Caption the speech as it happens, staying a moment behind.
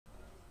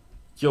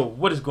Yo,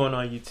 what is going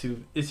on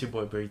YouTube? It's your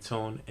boy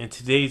Berrytone. In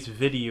today's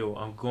video,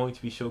 I'm going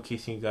to be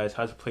showcasing you guys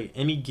how to play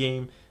any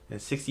game in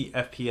 60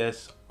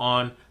 FPS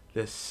on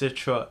the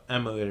Citra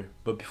Emulator.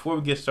 But before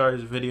we get started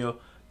this video,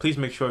 please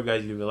make sure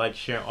guys leave a like,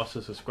 share, and also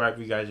subscribe if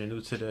you guys are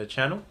new to the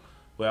channel.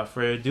 Without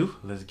further ado,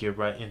 let's get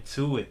right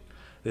into it.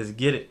 Let's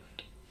get it.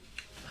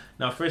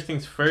 Now, first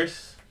things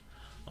first,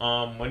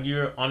 when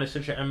you're on the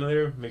Citra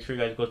Emulator, make sure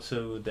you guys go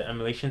to the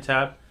emulation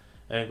tab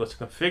and go to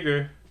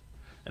configure.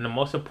 And the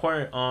most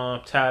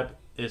important tab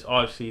is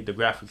obviously the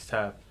graphics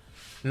tab.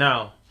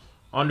 Now,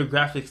 on the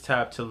graphics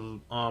tab,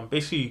 to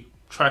basically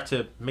try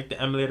to make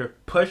the emulator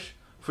push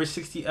for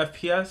 60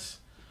 FPS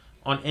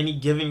on any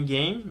given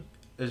game,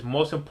 is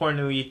most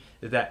importantly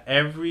is that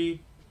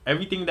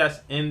everything that's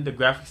in the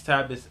graphics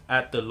tab is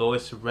at the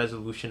lowest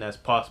resolution as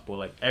possible.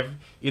 Like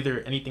either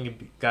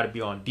anything got to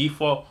be on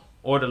default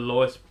or the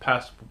lowest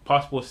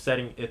possible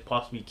setting it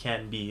possibly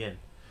can be in.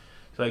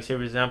 So like say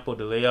for example,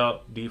 the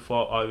layout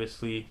default,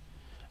 obviously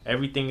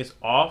everything is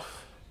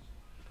off.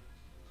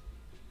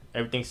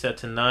 Everything's set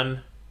to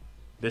none.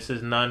 This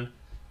is none.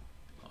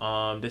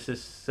 This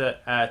is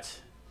set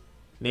at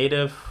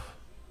native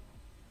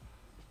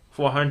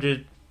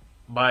 400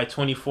 by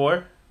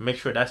 24. Make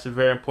sure that's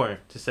very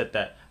important to set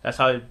that. That's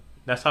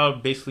how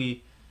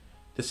basically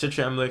the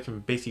Citra emulator can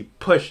basically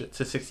push it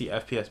to 60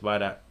 FPS by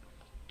that.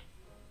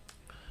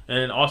 And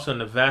then also in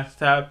the advanced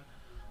tab,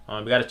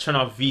 we got to turn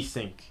off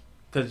VSync,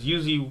 because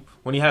usually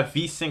when you have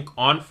VSync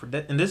on for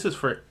that, and this is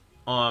for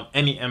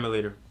any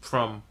emulator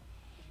from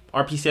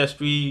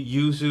RPCS3,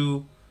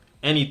 Yuzu,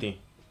 anything.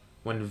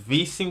 When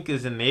VSync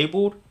is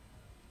enabled,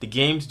 the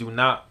games do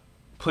not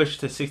push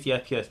to 60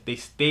 FPS. They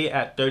stay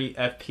at 30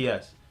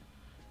 FPS.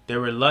 They're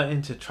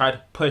reluctant to try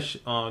to push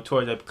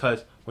towards that,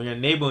 because when you're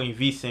enabling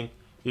VSync,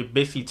 you're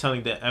basically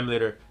telling the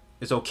emulator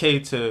it's okay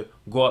to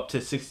go up to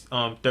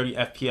 30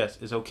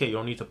 FPS. It's okay. You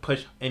don't need to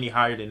push any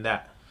higher than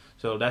that.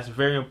 So that's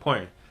very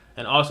important.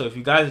 And also, if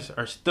you guys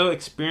are still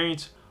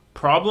experiencing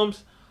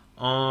problems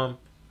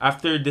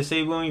after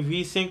disabling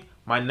VSync,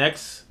 my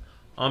next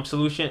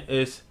solution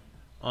is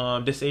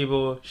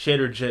disable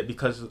shader JIT,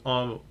 because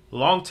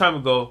long time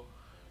ago,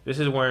 this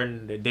is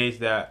when the days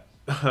that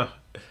the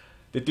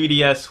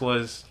 3DS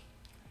was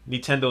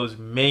Nintendo's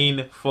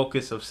main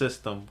focus of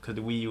system, because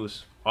the Wii U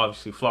was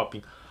obviously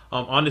flopping.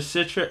 On the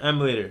Citra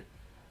emulator,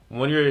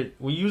 when you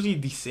usually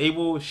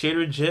disable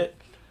shader JIT,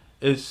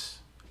 is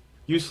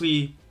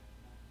usually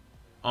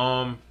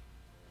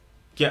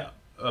get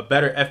a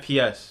better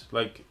FPS.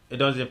 Like it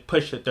doesn't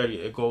push to 30,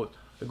 it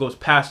goes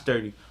past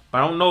 30. But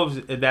I don't know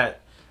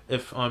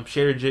if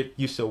shader JIT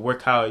used to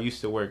work how it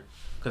used to work,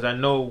 because I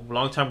know a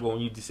long time ago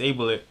when you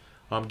disable it,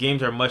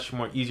 games are much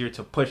more easier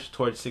to push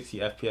towards 60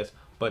 FPS.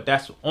 But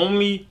that's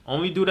only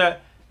do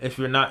that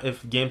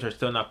if games are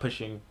still not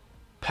pushing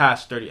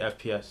past 30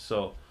 FPS.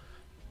 So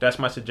that's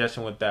my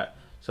suggestion with that.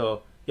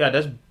 So yeah,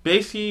 that's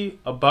basically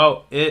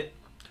about it.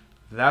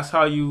 That's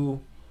how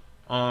you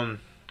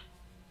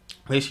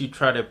basically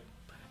try to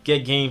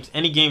get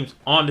any games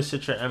on the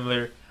Citra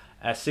emulator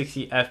at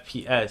 60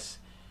 FPS.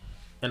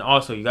 And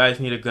also, you guys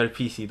need a good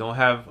PC. Don't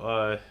have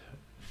a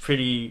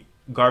pretty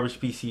garbage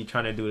PC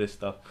trying to do this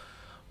stuff.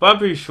 But I'm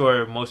pretty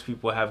sure most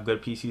people have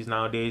good PCs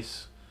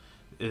nowadays.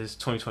 It's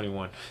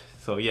 2021.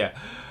 So yeah,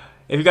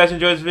 if you guys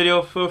enjoyed this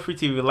video, feel free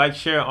to like,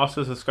 share, and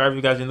also subscribe if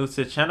you guys are new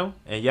to the channel.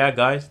 And yeah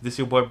guys, this is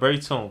your boy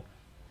Berrytone.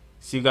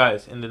 See you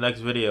guys in the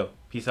next video.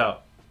 Peace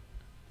out.